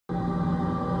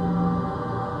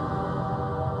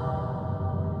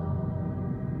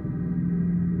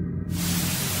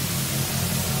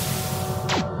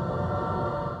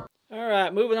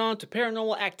Alright, moving on to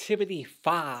Paranormal Activity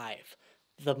 5.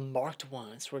 The Marked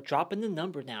Ones. We're dropping the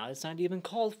number now. It's not even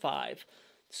called 5.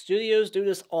 Studios do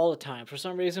this all the time. For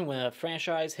some reason, when a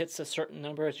franchise hits a certain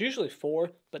number, it's usually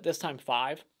 4, but this time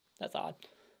 5. That's odd.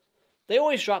 They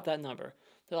always drop that number.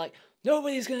 They're like,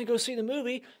 nobody's going to go see the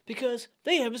movie because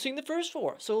they haven't seen the first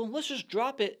 4. So let's just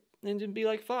drop it and it'd be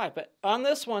like 5. But on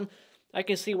this one, I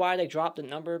can see why they dropped the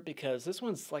number, because this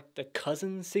one's like the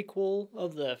cousin sequel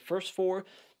of the first 4,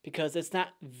 because it's not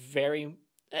very...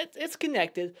 It's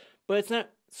connected, but it's not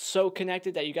so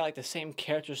connected that you got like the same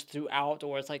characters throughout,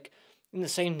 or it's like in the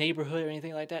same neighborhood or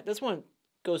anything like that. This one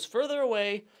goes further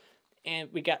away, and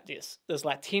we got this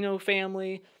Latino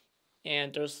family,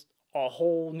 and there's a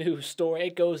whole new story.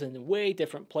 It goes in way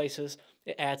different places.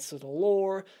 It adds to the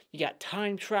lore. You got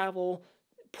time travel,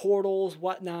 portals,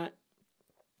 whatnot.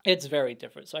 It's very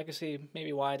different. So I can see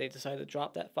maybe why they decided to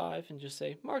drop that 5 and just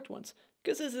say Marked Ones.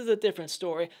 Because this is a different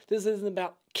story. This isn't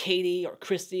about Katie or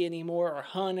Christy anymore, or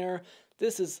Hunter.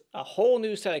 This is a whole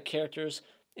new set of characters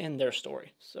in their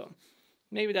story. So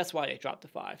maybe that's why they dropped the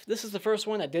 5. This is the first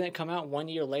one that didn't come out 1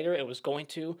 year later. It was going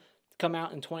to come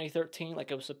out in 2013 like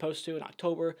it was supposed to in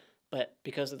October. But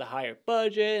because of the higher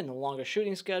budget and the longer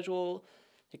shooting schedule,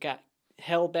 it got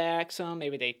held back some.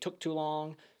 Maybe they took too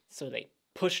long, so they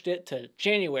pushed it to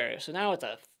January. So now it's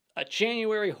a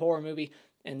January horror movie,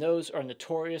 and those are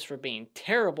notorious for being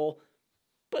terrible,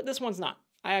 but this one's not.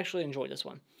 I actually enjoyed this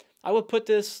one. I would put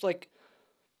this, like,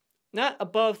 not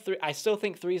above 3. I still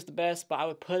think 3 is the best, but I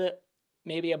would put it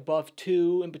maybe above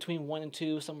 2, in between 1 and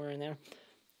 2, somewhere in there,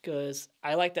 because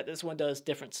I like that this one does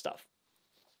different stuff.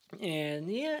 And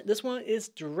yeah, this one is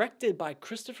directed by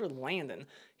Christopher Landon.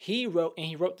 He wrote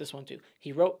this one too.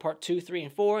 He wrote part 2, 3,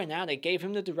 and 4, and now they gave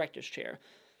him the director's chair.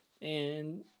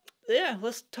 And yeah,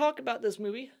 let's talk about this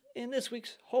movie in this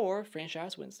week's Horror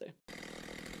Franchise Wednesday.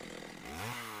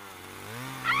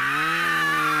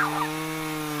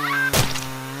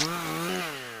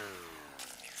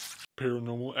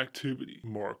 Paranormal Activity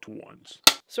Marked Ones.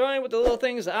 Starting with the little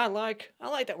things that I like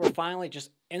that we're finally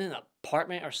just in an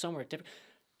apartment or somewhere different.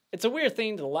 It's a weird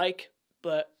thing to like,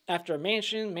 but after a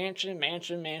mansion,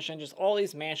 just all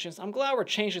these mansions, I'm glad we're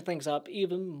changing things up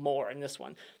even more in this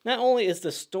one. Not only is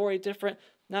the story different,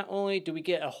 not only do we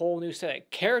get a whole new set of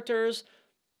characters,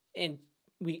 and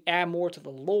we add more to the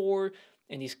lore,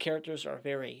 and these characters are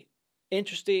very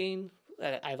interesting.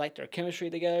 I like their chemistry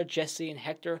together, Jesse and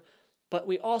Hector, but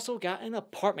we also got an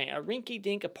apartment, a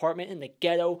rinky-dink apartment in the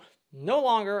ghetto. No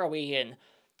longer are we in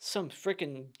some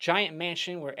freaking giant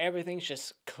mansion where everything's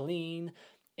just clean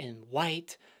and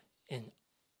white and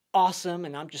awesome,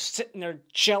 and I'm just sitting there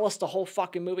jealous the whole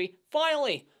fucking movie.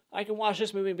 Finally, I can watch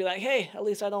this movie and be like, hey, at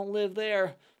least I don't live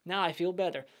there. Now I feel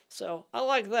better. So I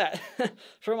like that.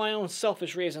 For my own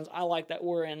selfish reasons, I like that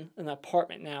we're in an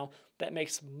apartment now that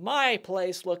makes my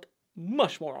place look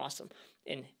much more awesome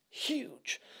and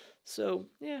huge. So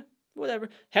yeah, whatever.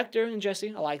 Hector and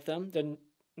Jesse, I like them.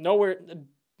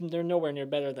 They're nowhere near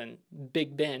better than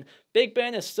Big Ben. Big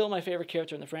Ben is still my favorite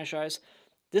character in the franchise.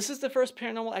 This is the first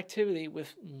Paranormal Activity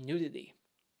with nudity.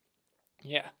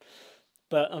 Yeah.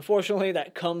 But unfortunately,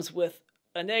 that comes with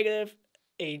a negative.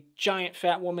 A giant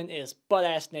fat woman is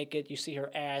butt-ass naked. You see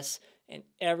her ass and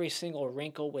every single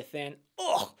wrinkle within.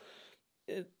 Ugh!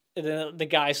 The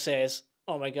guy says,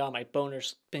 oh my god, my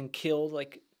boner's been killed.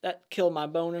 Like, that killed my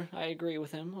boner. I agree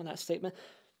with him on that statement.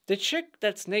 The chick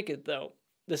that's naked, though,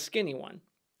 the skinny one,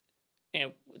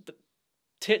 and the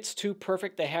tits too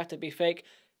perfect, they have to be fake.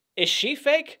 Is she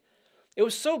fake? It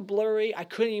was so blurry, I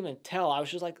couldn't even tell. I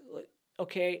was just like,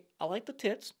 okay, I like the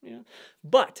tits, you know,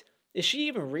 but is she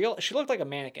even real? She looked like a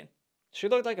mannequin. She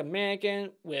looked like a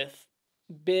mannequin with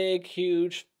big,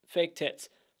 huge, fake tits.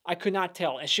 I could not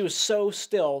tell, and she was so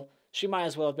still, she might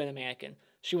as well have been a mannequin.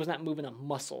 She was not moving a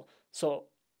muscle. So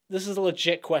this is a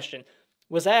legit question.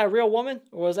 Was that a real woman,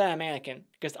 or was that a mannequin?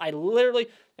 Because I literally,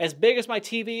 as big as my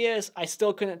TV is, I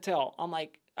still couldn't tell. I'm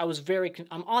like,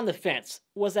 I'm on the fence.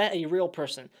 Was that a real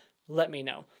person? Let me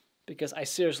know, because I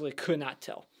seriously could not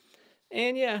tell.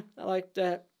 And yeah, I like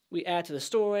that we add to the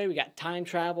story. We got time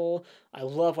travel. I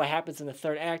love what happens in the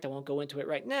third act. I won't go into it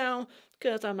right now,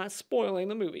 because I'm not spoiling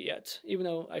the movie yet, even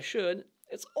though I should.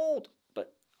 It's old,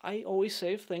 but I always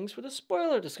save things for the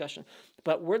spoiler discussion.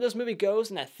 But where this movie goes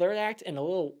in that third act, and the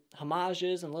little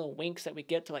homages and little winks that we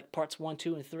get to like parts 1,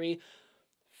 2, and 3,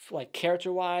 like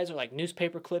character-wise, or like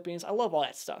newspaper clippings, I love all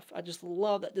that stuff. I just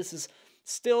love that this is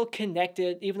still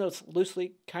connected, even though it's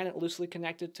kind of loosely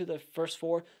connected to the first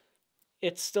 4.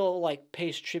 It still like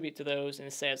pays tribute to those, and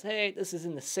it says, hey, this is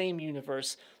in the same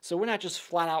universe, so we're not just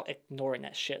flat out ignoring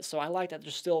that shit. So I like that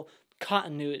there's still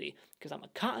continuity, because I'm a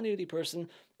continuity person,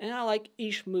 and I like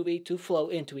each movie to flow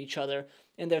into each other,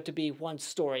 and there to be one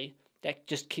story that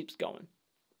just keeps going.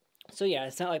 So yeah,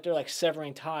 it's not like they're like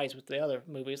severing ties with the other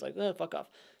movies, like, oh, fuck off.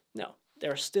 No,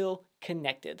 they're still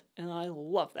connected, and I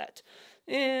love that.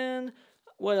 And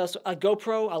what else? A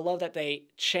GoPro, I love that they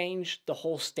changed the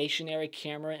whole stationary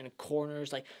camera in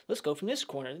corners. Like, let's go from this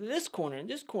corner to this corner and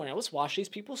this corner. Let's watch these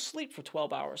people sleep for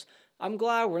 12 hours. I'm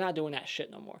glad we're not doing that shit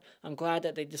no more. I'm glad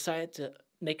that they decided to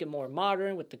make it more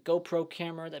modern with the GoPro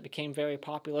camera that became very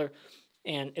popular.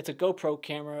 And it's a GoPro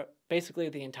camera basically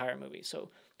the entire movie.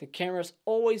 So the camera's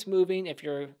always moving. If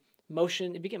you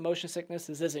get motion sickness,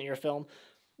 this isn't your film.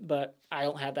 But I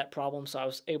don't have that problem, so I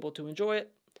was able to enjoy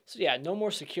it. So yeah, no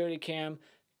more security cam,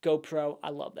 GoPro, I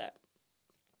love that.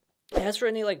 As for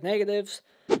any like negatives,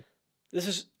 this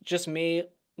is just me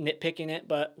nitpicking it,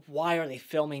 but why are they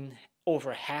filming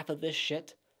over half of this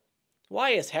shit?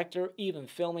 Why is Hector even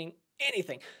filming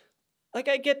anything? Like,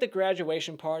 I get the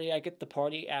graduation party, I get the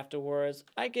party afterwards,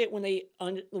 I get when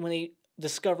they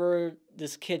discover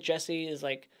this kid Jesse is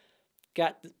like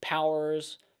got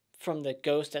powers from the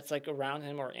ghost that's like around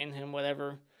him or in him,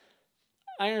 whatever.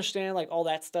 I understand like all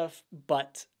that stuff,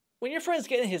 but when your friend's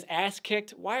getting his ass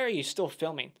kicked, why are you still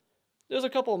filming? There's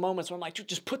a couple of moments where I'm like, dude,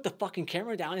 just put the fucking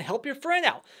camera down and help your friend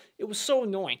out. It was so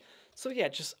annoying. So yeah,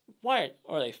 just why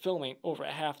are they filming over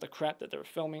half the crap that they're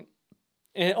filming?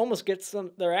 And it almost gets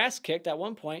them their ass kicked at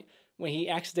one point when he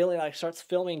accidentally like starts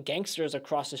filming gangsters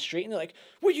across the street, and they're like,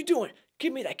 "What are you doing?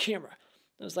 Give me that camera."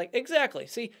 And I was like, exactly.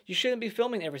 See, you shouldn't be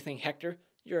filming everything, Hector.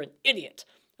 You're an idiot.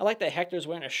 I like that Hector's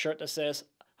wearing a shirt that says,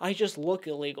 "I just look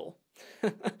illegal."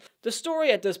 The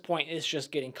story at this point is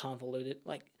just getting convoluted.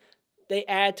 Like, they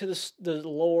add to the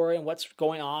lore and what's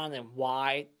going on and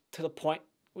why to the point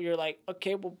where you're like,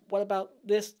 okay, well, what about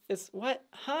this? It's what?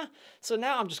 Huh? So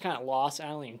now I'm just kind of lost. I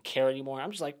don't even care anymore.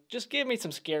 I'm just like, just give me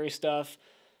some scary stuff.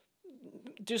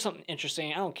 Do something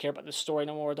interesting. I don't care about the story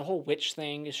no more. The whole witch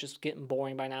thing is just getting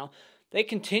boring by now. They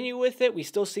continue with it. We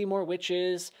still see more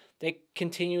witches. They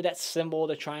continue that symbol,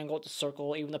 the triangle, the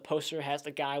circle. Even the poster has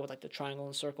the guy with like the triangle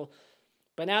and circle.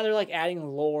 But now they're like adding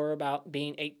lore about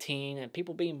being 18 and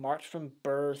people being marked from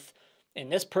birth.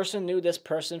 And this person knew this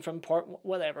person from part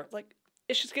whatever. Like,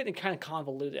 it's just getting kind of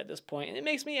convoluted at this point. And it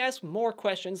makes me ask more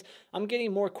questions. I'm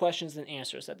getting more questions than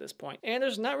answers at this point. And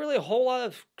there's not really a whole lot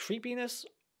of creepiness.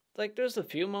 Like, there's a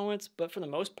few moments, but for the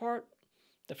most part,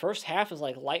 the first half is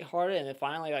like lighthearted, and then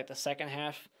finally like the second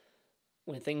half,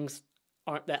 when things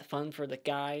aren't that fun for the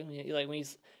guy, like when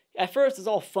he's at first it's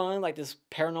all fun, like this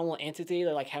paranormal entity,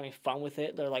 they're like having fun with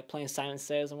it, they're like playing Simon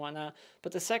Says and whatnot.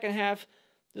 But the second half,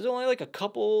 there's only like a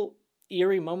couple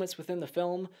eerie moments within the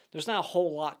film. There's not a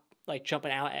whole lot like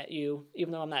jumping out at you,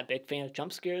 even though I'm not a big fan of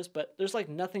jump scares, but there's like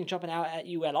nothing jumping out at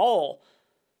you at all.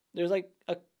 There's like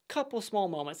a couple small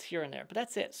moments here and there, but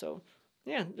that's it. So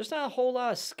yeah, there's not a whole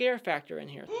lot of scare factor in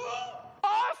here.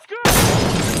 Oscar!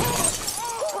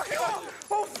 Oh my god!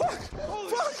 Oh fuck!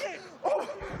 Fuck it! Oh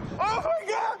my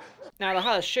god! Now the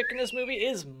hottest chick in this movie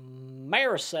is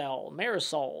Marisol,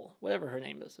 whatever her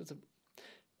name is. It's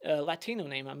a Latino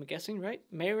name, I'm guessing, right?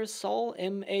 Marisol,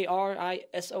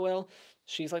 Marisol.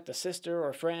 She's like the sister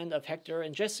or friend of Hector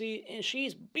and Jesse, and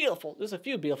she's beautiful. There's a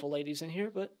few beautiful ladies in here,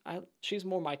 but she's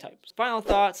more my type. Final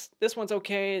thoughts. This one's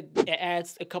okay. It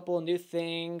adds a couple of new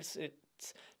things.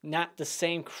 It's not the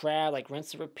same crap, like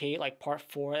rinse and repeat, like part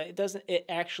 4. It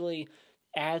actually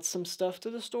adds some stuff to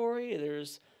the story.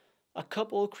 There's a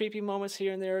couple of creepy moments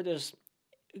here and there. There's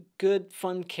good,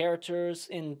 fun characters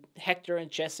in Hector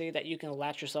and Jesse that you can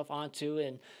latch yourself onto,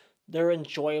 and they're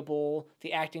enjoyable.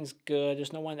 The acting's good.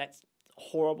 There's no one that's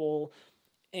horrible,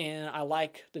 and I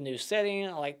like the new setting.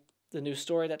 I like the new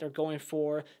story that they're going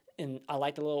for, and I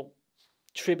like the little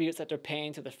tributes that they're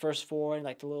paying to the first 4, and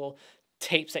like the little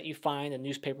tapes that you find, the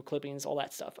newspaper clippings, all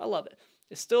that stuff. I love it.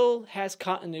 It still has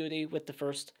continuity with the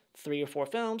first 3 or 4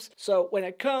 films. So when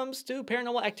it comes to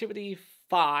Paranormal Activity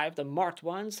 5, the marked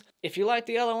ones, if you like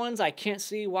the other ones, I can't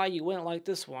see why you wouldn't like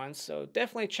this one, so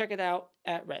definitely check it out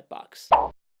at Redbox.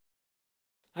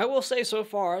 I will say so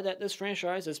far that this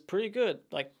franchise is pretty good.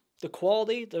 Like, the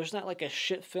quality, there's not like a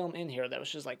shit film in here that was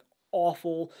just like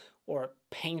awful or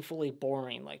painfully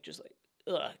boring. Like, just like,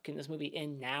 ugh, can this movie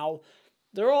end now?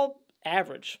 They're all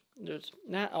average. There's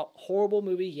not a horrible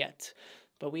movie yet.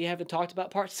 But we haven't talked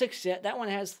about part 6 yet. That one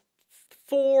has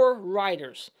 4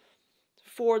 writers.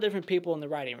 4 different people in the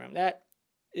writing room. That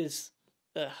is,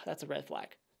 that's a red flag.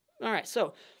 All right,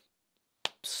 so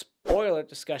spoiler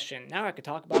discussion. Now I can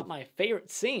talk about my favorite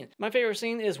scene. My favorite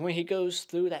scene is when he goes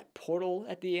through that portal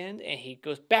at the end and he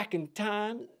goes back in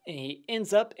time and he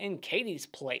ends up in Katie's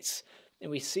place.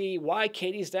 and we see why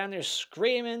Katie's down there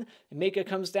screaming, and Mika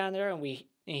comes down there, and we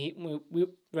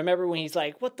remember when he's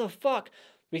like, what the fuck?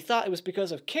 We thought it was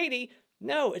because of Katie.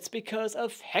 No, it's because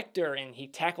of Hector, and he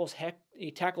tackles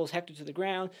Hector to the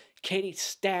ground. Katie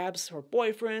stabs her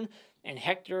boyfriend, and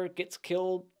Hector gets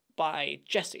killed by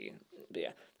Jesse. But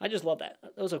yeah, I just love that.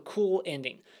 That was a cool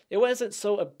ending. It wasn't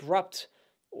so abrupt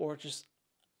or just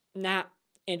not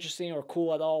interesting or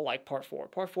cool at all like Part 4.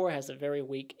 Part 4 has a very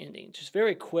weak ending. Just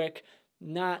very quick,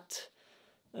 not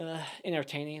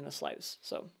entertaining in the slightest.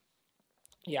 So,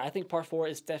 yeah, I think Part 4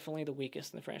 is definitely the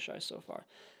weakest in the franchise so far.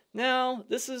 Now,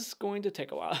 this is going to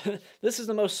take a while. This is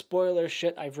the most spoiler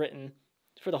shit I've written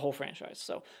for the whole franchise.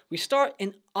 So, we start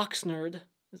in Oxnard.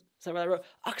 Is that what I wrote?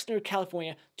 Oxnard,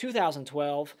 California,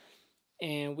 2012.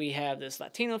 And we have this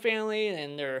Latino family,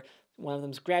 and one of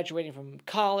them's graduating from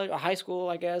college or high school,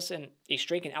 I guess, and he's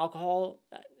drinking alcohol.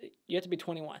 You have to be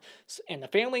 21. And the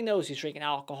family knows he's drinking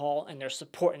alcohol, and they're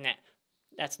supporting that.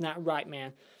 That's not right,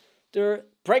 man. They're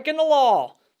breaking the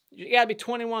law. You gotta be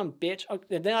 21, bitch.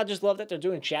 And then I just love that they're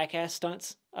doing jackass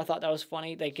stunts. I thought that was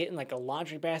funny. They get in like a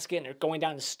laundry basket, and they're going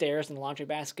down the stairs in the laundry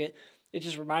basket. It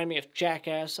just reminded me of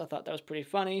Jackass. I thought that was pretty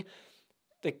funny.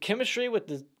 The chemistry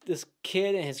with this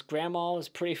kid and his grandma is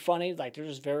pretty funny. Like, they're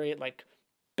just very, like,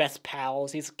 best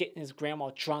pals. He's getting his grandma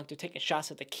drunk. They're taking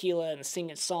shots of tequila and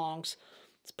singing songs.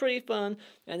 It's pretty fun.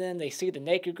 And then they see the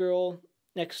naked girl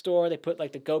next door. They put,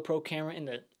 like, the GoPro camera in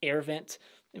the air vent.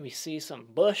 And we see some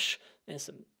bush and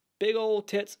some big old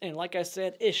tits. And like I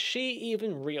said, is she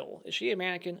even real? Is she a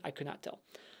mannequin? I could not tell.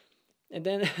 And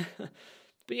then,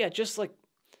 but yeah, just, like,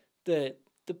 the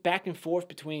back and forth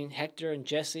between Hector and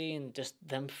Jesse and just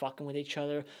them fucking with each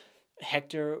other.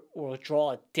 Hector will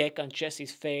draw a dick on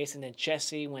Jesse's face, and then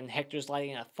Jesse, when Hector's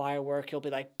lighting a firework, he'll be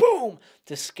like, boom,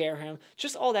 to scare him.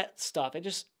 Just all that stuff. It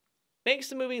just makes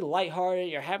the movie lighthearted.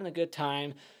 You're having a good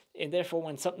time, and therefore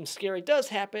when something scary does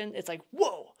happen, it's like,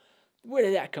 whoa, where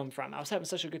did that come from? I was having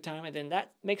such a good time, and then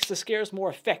that makes the scares more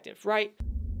effective, right?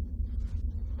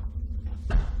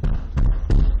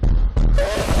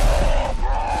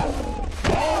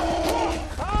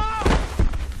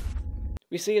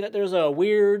 We see that there's a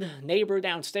weird neighbor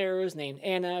downstairs named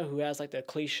Anna who has like the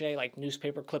cliche like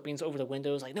newspaper clippings over the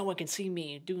windows, like no one can see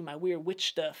me doing my weird witch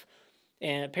stuff.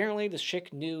 And apparently this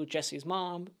chick knew Jesse's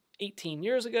mom 18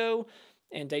 years ago,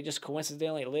 and they just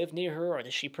coincidentally live near her, or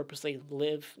does she purposely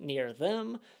live near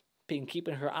them, been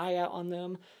keeping her eye out on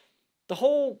them? The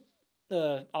whole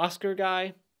Oscar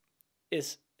guy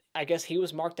is, I guess he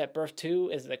was marked at birth too.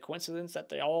 Is it a coincidence that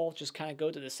they all just kind of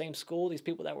go to the same school, these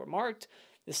people that were marked?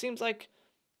 It seems like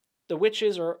the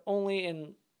witches are only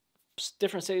in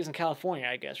different cities in California,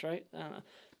 I guess, right? I don't know.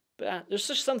 But there's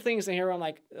just some things in here where I'm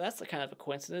like, that's a kind of a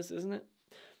coincidence, isn't it?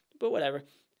 But whatever.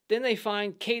 Then they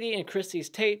find Katie and Christy's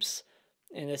tapes,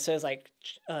 and it says, like,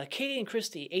 Katie and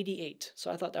Christy, 88. So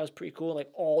I thought that was pretty cool,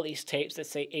 like, all these tapes that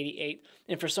say 88.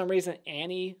 And for some reason,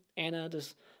 Anna,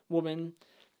 this woman,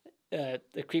 the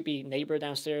creepy neighbor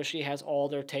downstairs, she has all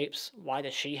their tapes. Why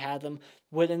does she have them?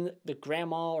 Wouldn't the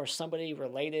grandma or somebody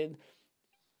related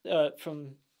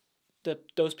from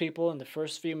those people in the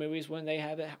first few movies, when they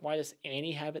have it? Why does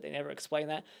Annie have it? They never explain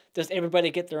that. Does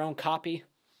everybody get their own copy?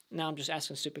 Now I'm just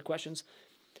asking stupid questions.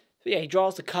 But yeah, he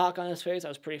draws the cock on his face. That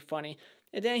was pretty funny.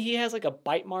 And then he has like a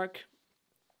bite mark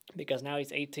because now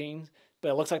he's 18, but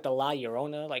it looks like the La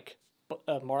Llorona, like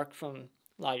mark from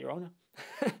La Llorona.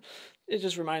 It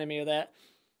just reminded me of that.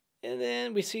 And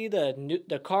then we see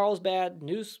the Carlsbad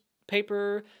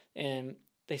newspaper, and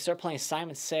they start playing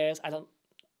Simon Says. I don't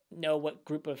know what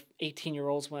group of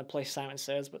 18-year-olds want to play Simon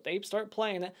Says, but they start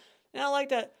playing it. And I like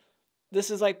that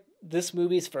this is like this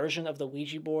movie's version of the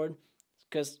Ouija board,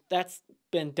 because that's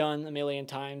been done a million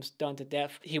times, done to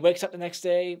death. He wakes up the next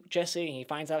day, Jesse, and he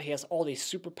finds out he has all these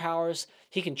superpowers.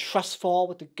 He can trust fall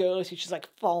with the ghost. He's just like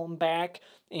falling back,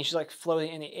 and she's like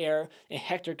floating in the air. And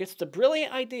Hector gets the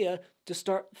brilliant idea to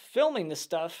start filming this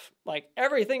stuff, like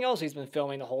everything else he's been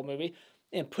filming the whole movie,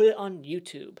 and put it on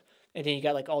YouTube. And then you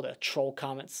got like all the troll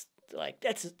comments like,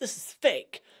 this is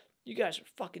fake. You guys are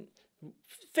fucking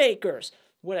fakers.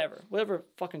 Whatever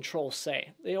fucking trolls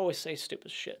say. They always say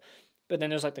stupid shit. But then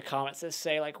there's like the comments that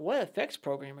say like, what effects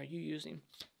program are you using?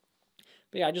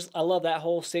 But yeah, I love that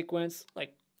whole sequence.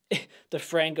 Like, the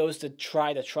friend goes to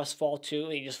try the trust fall too,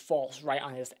 and he just falls right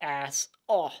on his ass.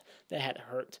 Oh, that had to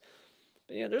hurt.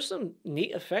 But yeah, there's some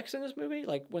neat effects in this movie.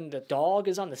 Like when the dog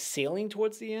is on the ceiling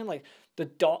towards the end, like the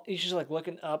dog, he's just like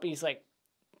looking up, and he's like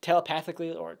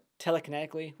telepathically or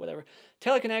telekinetically, whatever,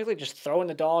 telekinetically just throwing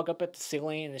the dog up at the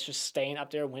ceiling, and it's just staying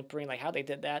up there whimpering. Like how they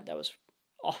did that was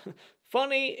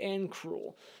funny and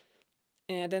cruel.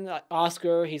 And then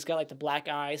Oscar, he's got like the black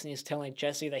eyes, and he's telling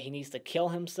Jesse that he needs to kill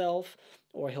himself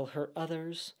or he'll hurt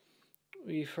others.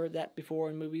 We've heard that before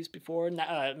in movies before.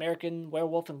 American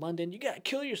Werewolf in London, you gotta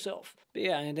kill yourself. But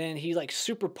yeah, and then he like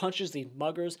super punches these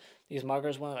muggers. These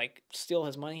muggers want to like steal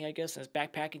his money, I guess, in his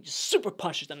backpack. He just super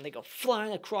punches them. They go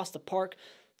flying across the park.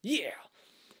 Yeah.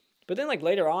 But then like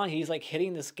later on, he's like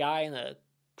hitting this guy in a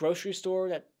grocery store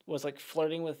that was like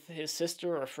flirting with his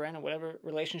sister or friend or whatever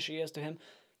relation she is to him.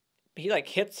 He like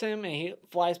hits him and he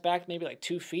flies back maybe like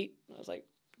 2 feet. I was like,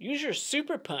 use your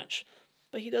super punch.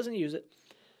 But he doesn't use it.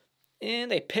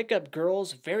 And they pick up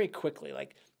girls very quickly.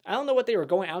 Like, I don't know what they were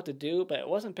going out to do, but it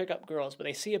wasn't pick up girls. But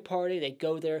they see a party, they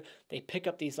go there, they pick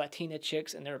up these Latina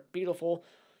chicks, and they're beautiful.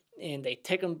 And they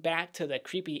take them back to the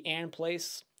creepy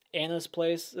Anna's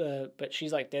place. But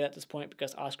she's like dead at this point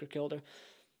because Oscar killed her.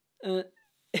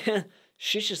 And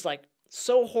she's just like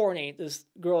so horny, this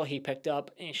girl he picked up.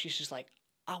 And she's just like,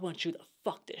 I want you to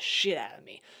fuck this shit out of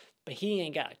me. But he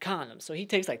ain't got a condom. So he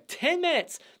takes like 10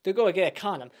 minutes to go get a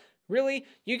condom. Really?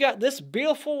 You got this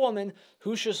beautiful woman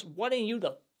who's just wanting you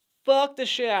to fuck the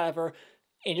shit out of her,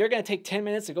 and you're going to take 10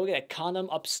 minutes to go get a condom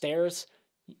upstairs?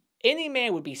 Any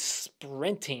man would be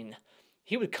sprinting.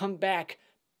 He would come back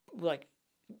like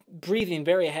breathing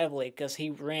very heavily because he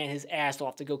ran his ass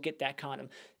off to go get that condom.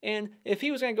 And if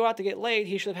he was going to go out to get laid,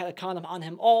 he should have had a condom on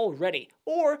him already.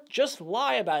 Or just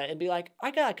lie about it and be like,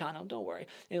 I got a condom, don't worry.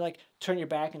 And like turn your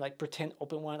back and like pretend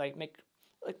open one, like make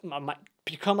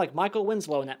become like Michael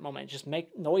Winslow in that moment. Just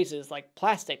make noises like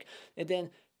plastic. And then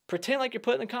pretend like you're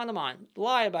putting a condom on.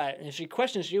 Lie about it. And if she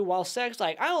questions you while sex,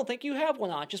 like, I don't think you have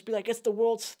one on. Just be like, it's the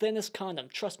world's thinnest condom.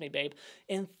 Trust me, babe.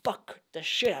 And fuck the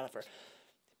shit out of her.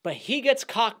 But he gets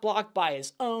cock-blocked by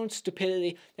his own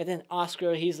stupidity. And then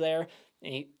Oscar, he's there.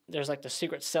 And there's like the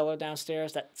secret cellar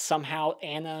downstairs that somehow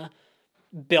Anna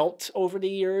built over the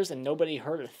years and nobody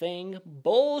heard a thing.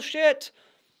 Bullshit!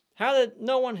 How did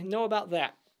no one know about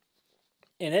that?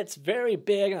 And it's very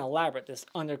big and elaborate, this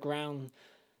underground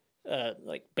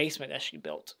like basement that she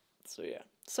built. So yeah,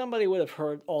 somebody would have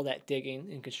heard all that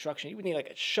digging and construction. You would need like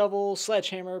a shovel,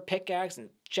 sledgehammer, pickaxe, and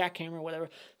jackhammer, whatever.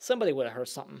 Somebody would have heard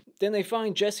something. Then they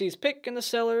find Jesse's pick in the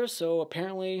cellar. So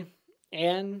apparently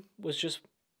Anne was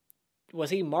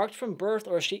he marked from birth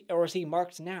or is he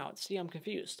marked now? See, I'm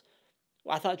confused.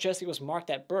 Well, I thought Jesse was marked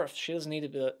at birth. She doesn't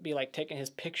need to be like taking his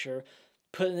picture,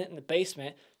 putting it in the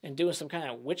basement, and doing some kind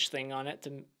of witch thing on it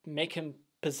to make him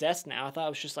possessed now. I thought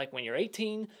it was just like when you're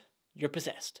 18, you're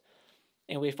possessed.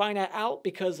 And we find that out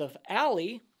because of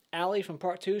Allie. Allie from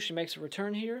part 2, she makes a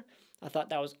return here. I thought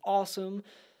that was awesome.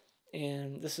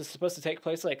 And this is supposed to take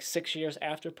place like 6 years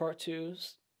after part 2.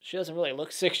 She doesn't really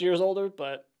look 6 years older,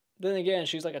 but then again,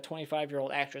 she's like a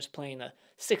 25-year-old actress playing a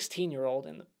 16-year-old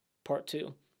in part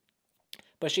 2.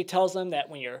 But she tells them that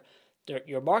when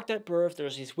you're marked at birth,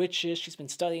 there's these witches. She's been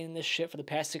studying this shit for the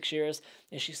past 6 years.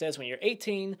 And she says when you're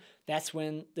 18, that's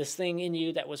when this thing in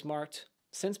you that was marked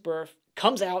since birth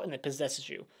comes out and it possesses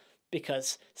you.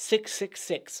 Because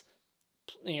 666,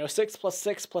 6 plus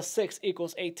 6 plus 6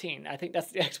 equals 18. I think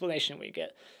that's the explanation we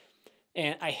get.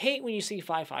 And I hate when you see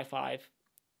 555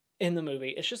 in the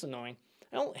movie. It's just annoying.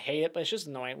 I don't hate it, but it's just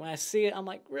annoying. When I see it, I'm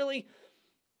like, really?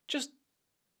 Just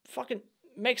fucking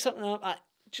make something up.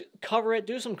 Cover it.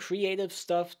 Do some creative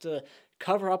stuff to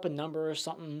cover up a number or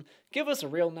something. Give us a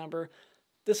real number.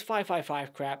 This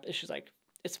 555 crap, it's just like,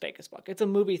 it's fake as fuck. It's a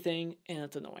movie thing, and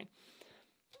it's annoying.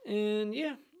 And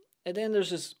yeah. And then there's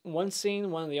this one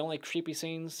scene, one of the only creepy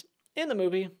scenes in the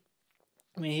movie.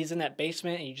 I mean, he's in that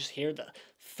basement, and you just hear the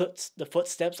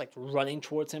footsteps like running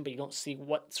towards him, but you don't see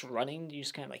what's running. You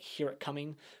just kind of like hear it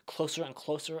coming closer and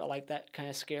closer. I like that kind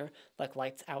of scare, like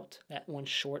Lights Out, that one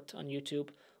short on YouTube.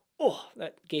 Oh,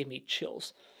 that gave me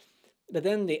chills. But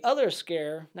then the other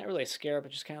scare, not really a scare,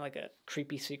 but just kind of like a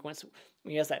creepy sequence.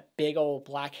 He has that big old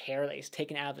black hair that he's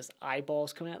taken out of his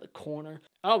eyeballs coming out the corner.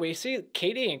 Oh, we see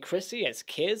Katie and Chrissy as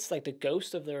kids, like the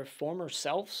ghost of their former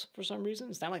selves for some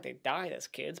reason. It's not like they died as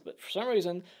kids, but for some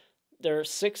reason, their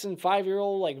 6 and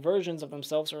 5-year-old like versions of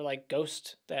themselves are like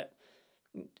ghosts that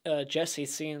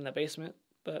Jesse's seeing in the basement.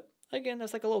 But again,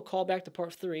 that's like a little callback to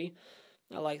part 3.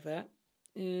 I like that.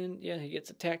 And yeah, he gets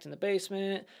attacked in the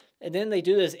basement. And then they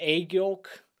do this egg yolk.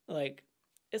 Like,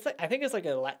 it's like, I think it's like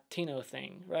a Latino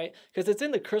thing, right? Because it's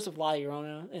in the Curse of La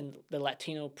Llorona, and the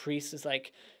Latino priest is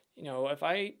like, if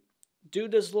I do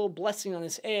this little blessing on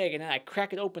this egg and then I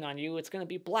crack it open on you, it's going to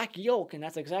be black yolk. And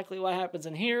that's exactly what happens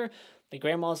in here. The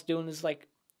grandma's doing this like,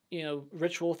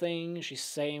 ritual thing. She's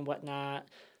saying whatnot.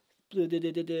 I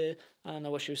don't know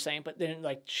what she was saying, but then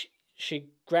like she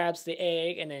grabs the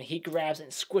egg, and then he grabs it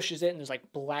and squishes it, and there's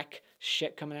like black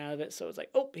shit coming out of it. So it's like,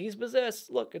 oh, he's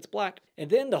possessed. Look, it's black. And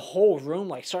then the whole room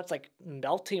like starts like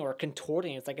melting or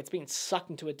contorting. It's like it's being sucked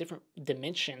into a different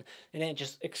dimension, and then it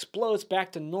just explodes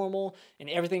back to normal, and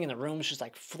everything in the room is just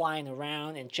like flying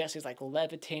around, and Jesse's like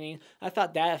levitating. I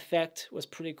thought that effect was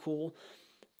pretty cool.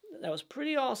 That was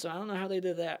pretty awesome. I don't know how they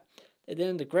did that. And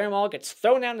then the grandma gets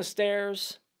thrown down the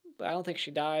stairs, but I don't think she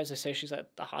dies. They say she's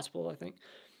at the hospital, I think.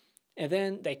 And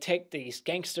then they take these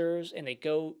gangsters and they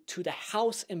go to the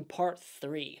house in part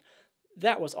 3.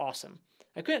 That was awesome.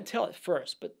 I couldn't tell at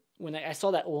first, but when I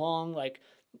saw that long like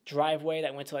driveway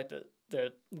that went to like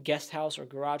the guest house or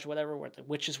garage or whatever where the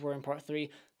witches were in part 3,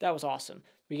 that was awesome.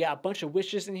 We got a bunch of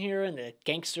witches in here, and the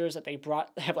gangsters that they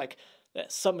brought have like that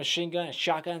submachine gun and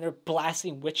shotgun, and they're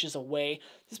blasting witches away.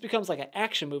 This becomes like an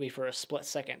action movie for a split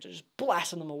second. They're just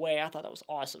blasting them away. I thought that was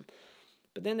awesome.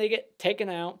 But then they get taken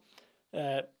out.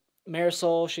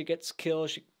 Marisol, she gets killed.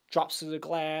 She drops through the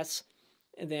glass.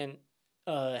 And then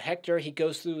Hector, he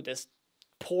goes through this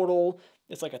portal.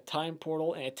 It's like a time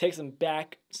portal, and it takes him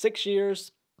back 6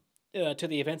 years to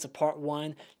the events of part 1.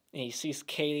 And he sees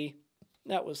Katie.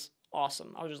 That was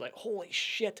awesome. I was just like, holy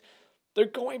shit. They're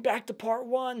going back to part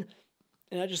 1.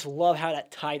 And I just love how that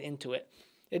tied into it.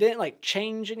 It didn't like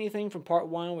change anything from part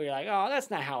 1 where you're like, oh, that's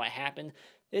not how it happened.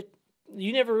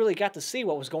 You never really got to see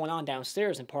what was going on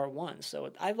downstairs in part 1.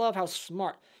 So I love how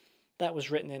smart that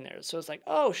was written in there. So it's like,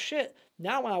 oh shit,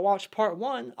 now when I watch part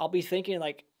 1, I'll be thinking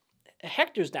like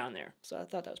Hector's down there. So I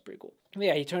thought that was pretty cool. But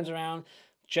yeah, he turns around.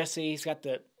 Jesse's got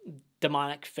the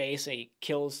demonic face, and he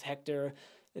kills Hector.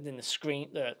 And then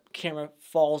the camera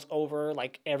falls over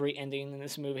like every ending in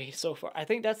this movie so far. I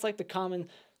think that's like the common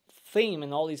theme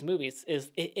in all these movies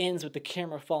is it ends with the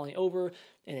camera falling over,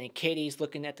 and then Katie's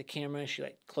looking at the camera. She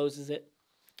like closes it,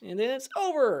 and then it's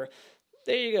over.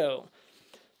 There you go.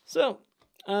 So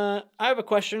I have a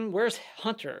question. Where's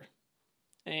Hunter?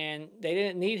 And they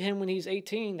didn't need him when he's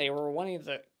 18. They were wanting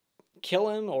to kill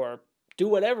him or do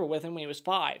whatever with him when he was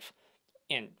 5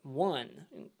 and 1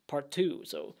 in part 2.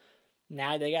 So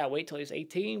now they gotta wait till he's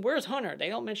 18. Where's Hunter? They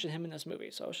don't mention him in this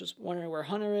movie. So I was just wondering where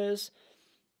Hunter is.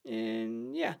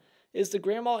 And yeah. Is the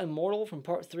grandma immortal from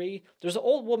part 3? There's an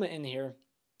old woman in here,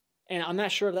 and I'm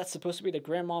not sure if that's supposed to be the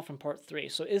grandma from part 3.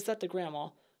 So is that the grandma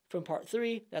from part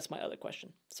 3? That's my other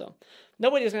question. So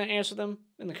nobody's going to answer them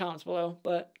in the comments below,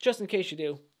 but just in case you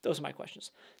do, those are my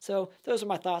questions. So those are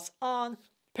my thoughts on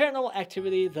Paranormal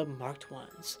Activity, the marked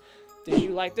ones. Did you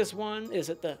like this one? Is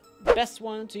it the best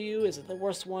one to you? Is it the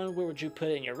worst one? Where would you put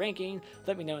it in your ranking?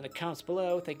 Let me know in the comments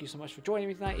below. Thank you so much for joining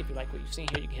me tonight. If you like what you've seen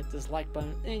here, you can hit this like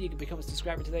button, and you can become a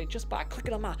subscriber today just by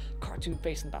clicking on my cartoon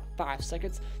face in about 5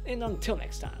 seconds. And until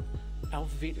next time,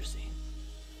 auf Wiedersehen.